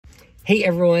Hey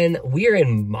everyone, we are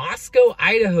in Moscow,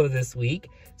 Idaho this week.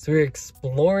 So we're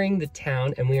exploring the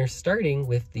town and we are starting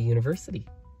with the university.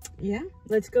 Yeah,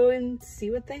 let's go and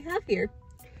see what they have here.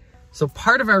 So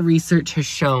part of our research has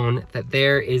shown that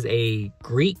there is a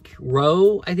Greek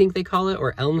row, I think they call it,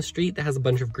 or Elm Street that has a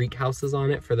bunch of Greek houses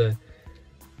on it for the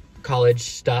college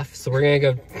stuff. So we're gonna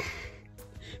go...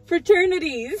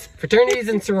 Fraternities. Fraternities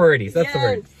and sororities, that's Yes. the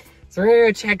word. So we're gonna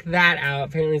go check that out.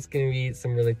 Apparently it's gonna be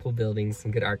some really cool buildings, some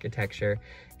good architecture.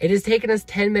 It has taken us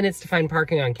 10 minutes to find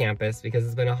parking on campus because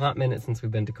it's been a hot minute since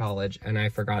we've been to college and I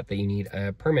forgot that you need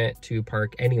a permit to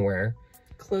park anywhere.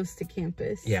 Close to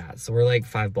campus. Yeah, so we're like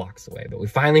 5 blocks away, but we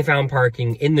finally found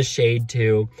parking in the shade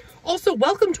too. Also,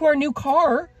 welcome to our new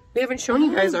car. We haven't shown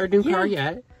you guys our new car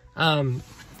yet.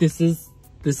 This is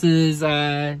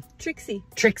Trixie.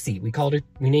 Trixie.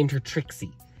 We named her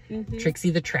Trixie. Mm-hmm. Trixie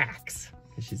the Trax.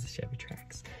 She's a Chevy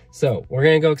Trax. So we're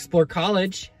gonna go explore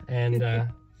college and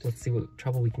let's see what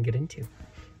trouble we can get into.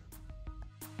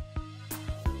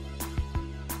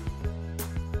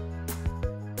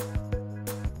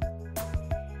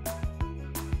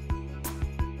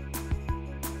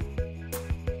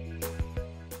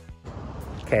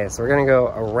 Okay, so we're gonna go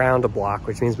around a block,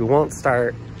 which means we won't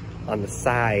start on the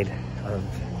side of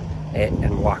it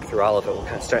and walk through all of it. We'll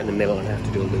kind of start in the middle and have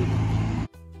to do a loop.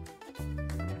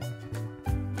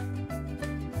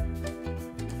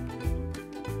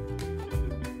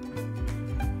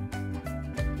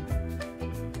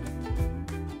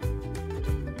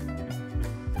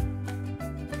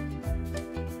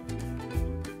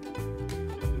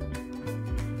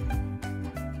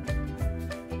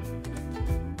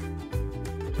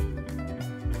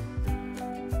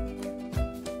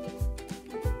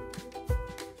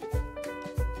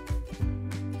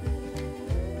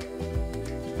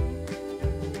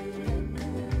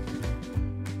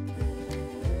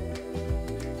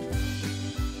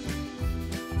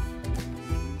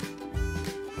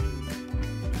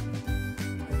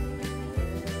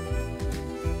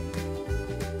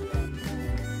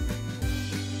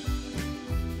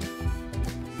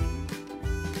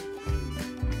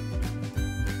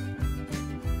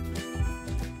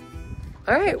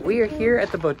 All right, we are here at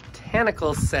the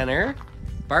Botanical Center.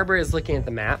 Barbara is looking at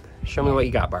the map. Show me what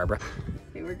you got, Barbara.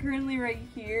 Okay, we're currently right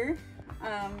here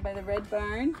by the Red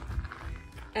Barn.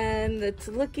 And it's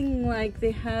looking like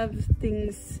they have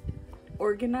things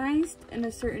organized in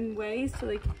a certain way. So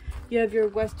like you have your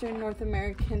Western North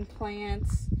American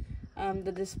plants,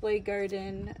 the display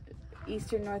garden,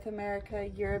 Eastern North America,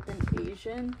 Europe, and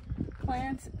Asian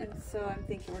plants. And so I'm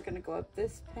thinking we're gonna go up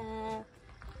this path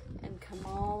and come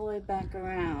all the way back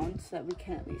around so that we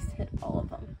can at least hit all of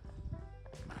them.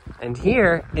 And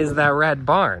here is that red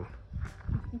barn.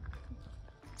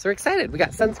 So we're excited. We got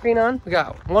sunscreen on. We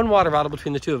got one water bottle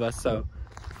between the two of us, so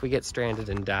if we get stranded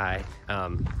and die,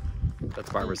 that's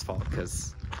Barbara's fault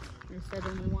because... You said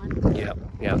only one?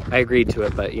 Yeah, I agreed to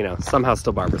it, but you know, somehow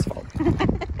still Barbara's fault.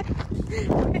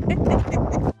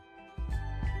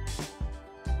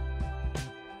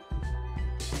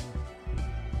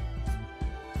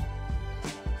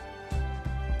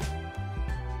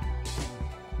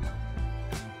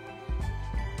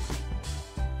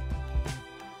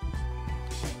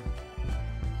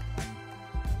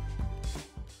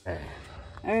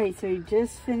 All right, so we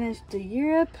just finished the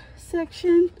Europe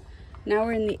section. Now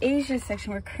we're in the Asia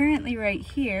section. We're currently right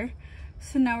here.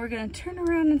 So now we're gonna turn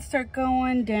around and start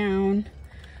going down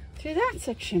through that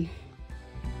section.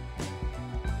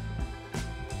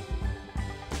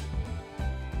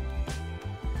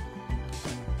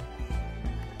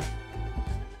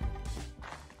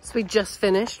 So we just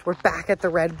finished. We're back at the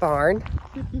Red Barn.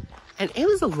 And it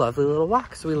was a lovely little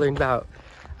walk. So we learned about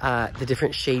the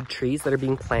different shade trees that are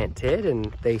being planted, and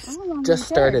they just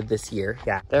started this year.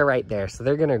 Yeah, they're right there. So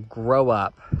they're gonna grow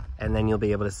up, and then you'll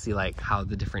be able to see like how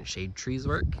the different shade trees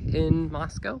work in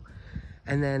Moscow.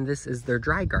 And then this is their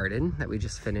dry garden that we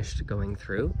just finished going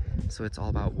through. So it's all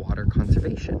about water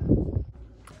conservation.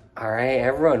 All right,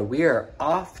 everyone, we are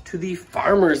off to the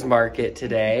farmer's market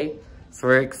today. So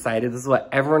we're excited. This is what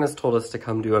everyone has told us to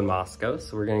come do in Moscow.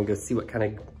 So we're gonna go see what kind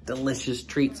of delicious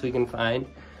treats we can find.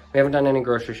 We haven't done any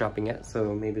grocery shopping yet,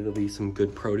 so maybe there'll be some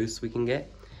good produce we can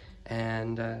get.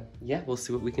 And yeah, we'll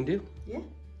see what we can do. Yeah.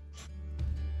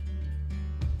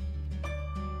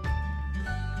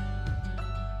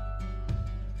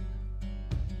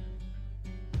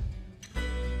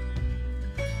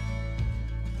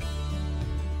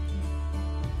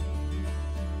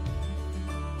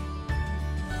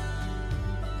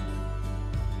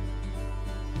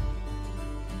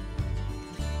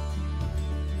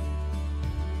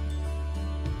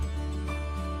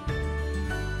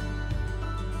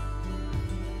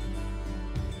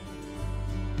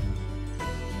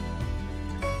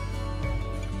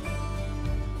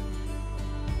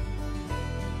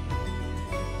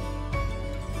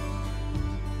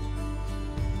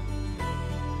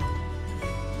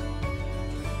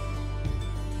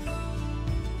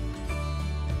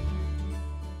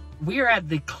 we are at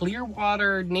the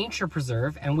Clearwater Nature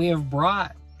Preserve, and we have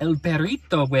brought El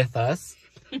Perrito with us.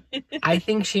 I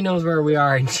think she knows where we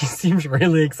are, and she seems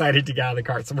really excited to get out of the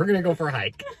car, so we're gonna go for a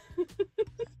hike.